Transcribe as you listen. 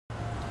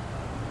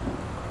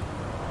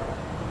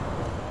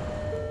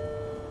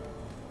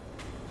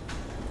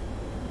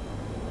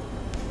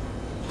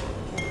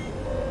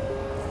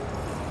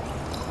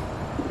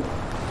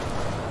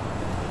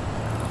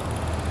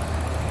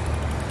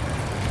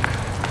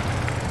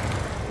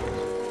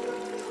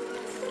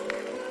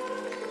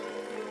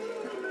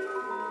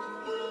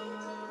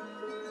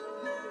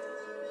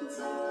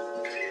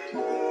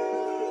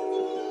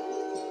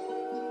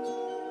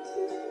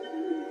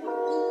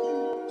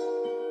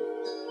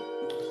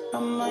I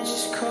might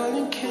just call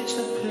and catch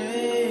a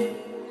play.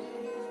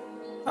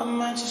 I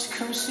might just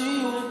come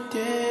see you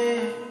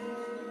today.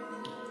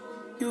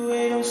 You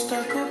ain't I'm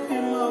stuck up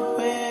in my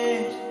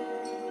ways,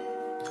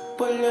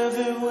 but love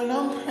it when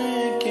I'm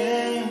playing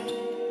games.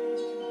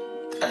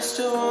 That's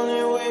the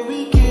only way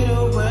we get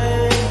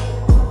away.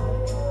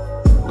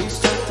 We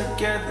stuck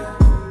together,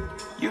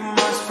 you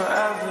must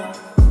forever.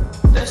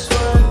 That's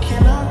why I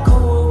cannot go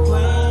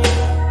away.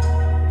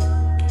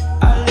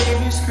 I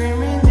leave you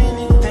screaming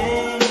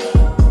anything.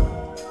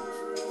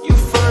 You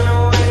find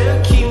a way to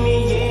keep me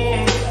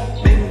in.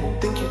 Make me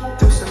think you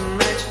do some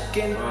magic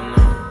in it. Oh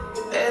no,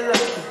 act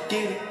like you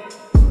did it.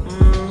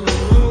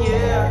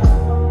 Yeah.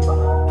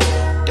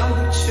 Don't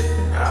be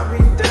tripping, I'll be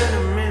there in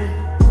a minute.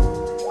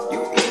 You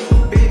eat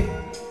big,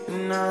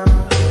 and I'll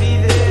be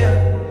there.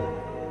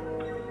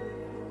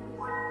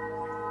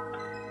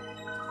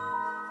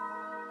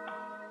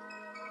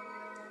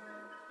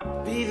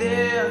 Be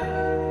there.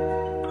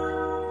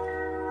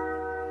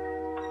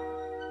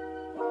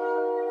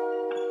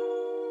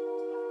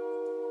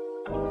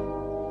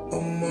 I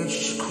might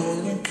just call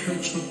and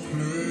catch a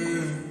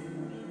play.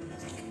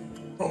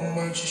 I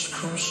might just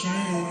come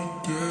see you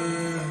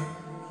today.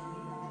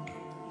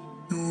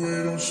 You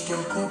ain't I'm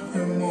stuck up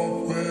in my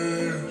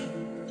ways,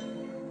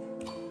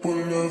 but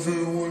love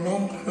it when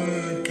I'm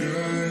playing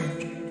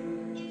games.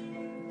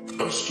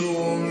 That's the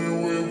only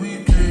way we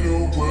get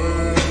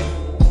away.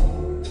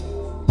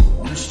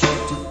 We stuck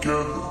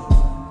together,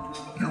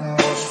 you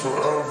must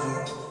forever.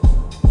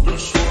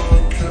 That's why I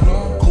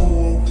cannot go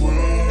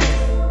away.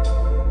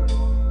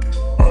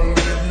 I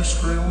leave you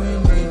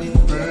screaming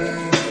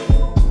anything.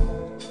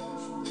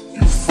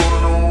 You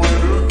find a way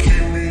to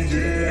keep me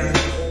in.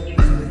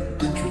 Make me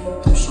think you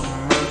do some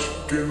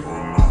magic in it.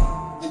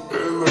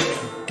 Act like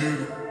you did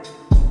it.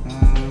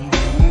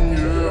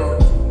 Yeah.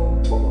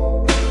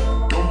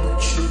 Don't be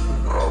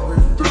tripping, I'll be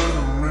there in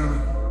a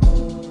minute.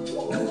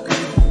 You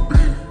ain't a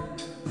beat,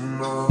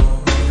 and I'll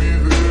be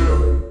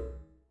there.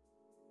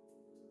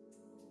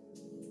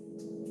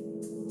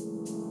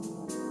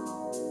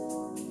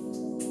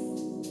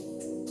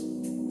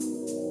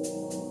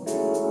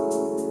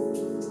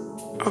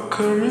 I'll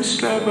come and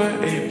slap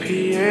at 8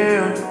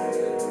 p.m.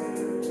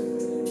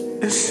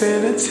 and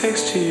send a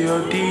text to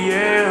your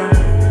DM.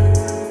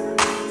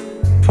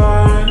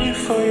 500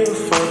 for your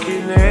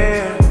fucking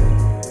ass.